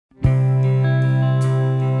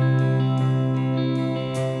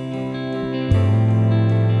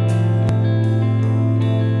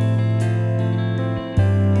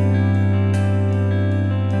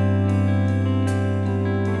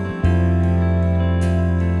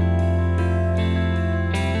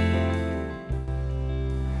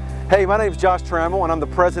Hey, my name is Josh Trammell and I'm the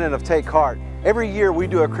president of Take Heart. Every year we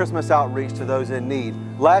do a Christmas outreach to those in need.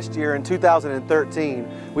 Last year in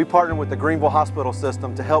 2013, we partnered with the Greenville Hospital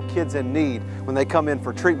System to help kids in need when they come in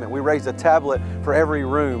for treatment. We raised a tablet for every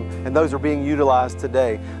room and those are being utilized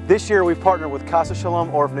today. This year we've partnered with Casa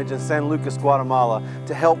Shalom Orphanage in San Lucas, Guatemala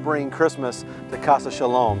to help bring Christmas to Casa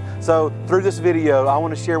Shalom. So through this video, I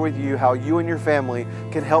want to share with you how you and your family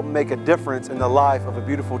can help make a difference in the life of a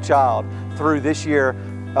beautiful child through this year,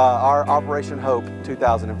 our Operation Hope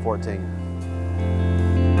 2014.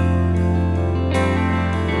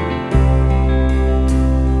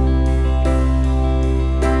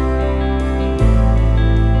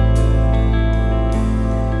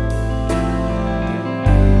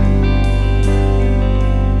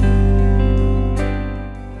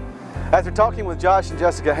 After talking with Josh and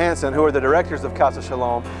Jessica Hansen, who are the directors of Casa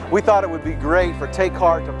Shalom, we thought it would be great for Take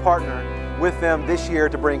Heart to partner with them this year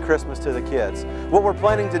to bring Christmas to the kids. What we're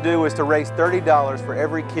planning to do is to raise $30 for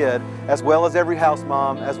every kid, as well as every house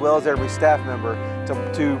mom, as well as every staff member,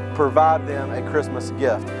 to provide them a Christmas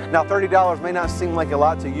gift. Now $30 may not seem like a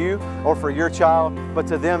lot to you or for your child, but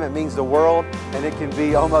to them it means the world, and it can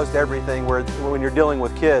be almost everything when you're dealing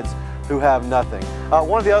with kids who have nothing.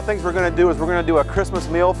 One of the other things we're going to do is we're going to do a Christmas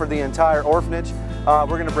meal for the entire orphanage. We're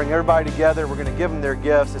going to bring everybody together. We're going to give them their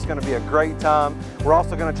gifts. It's going to be a great time. We're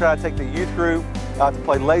also going to try to take the youth group to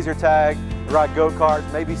play laser tag, ride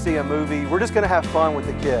go-karts, maybe see a movie. We're just going to have fun with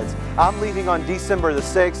the kids. I'm leaving on December the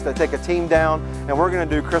 6th to take a team down, and we're going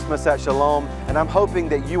to do Christmas at Shalom, and I'm hoping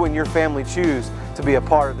that you and your family choose to be a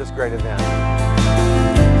part of this great event.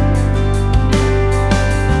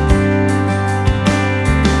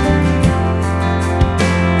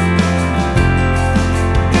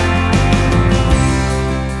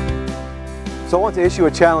 So I want to issue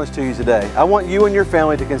a challenge to you today. I want you and your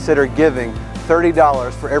family to consider giving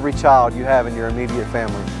 $30 for every child you have in your immediate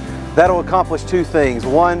family. That'll accomplish two things.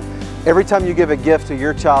 One, every time you give a gift to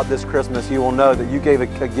your child this Christmas, you will know that you gave a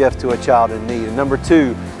gift to a child in need. And number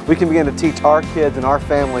two, we can begin to teach our kids and our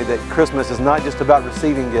family that Christmas is not just about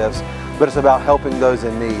receiving gifts, but it's about helping those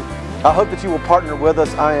in need. I hope that you will partner with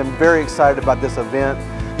us. I am very excited about this event.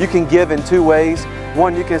 You can give in two ways.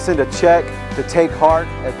 One, you can send a check to Take Heart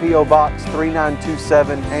at P.O. Box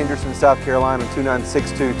 3927, Anderson, South Carolina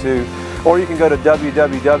 29622. Or you can go to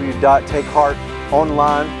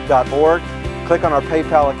www.takeheartonline.org, click on our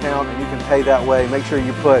PayPal account, and you can pay that way. Make sure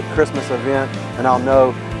you put Christmas event, and I'll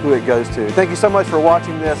know who it goes to. Thank you so much for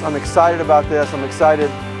watching this. I'm excited about this. I'm excited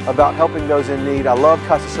about helping those in need. I love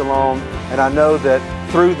Casa Shalom, and I know that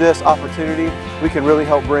through this opportunity, we can really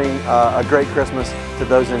help bring a great Christmas to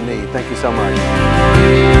those in need. Thank you so much.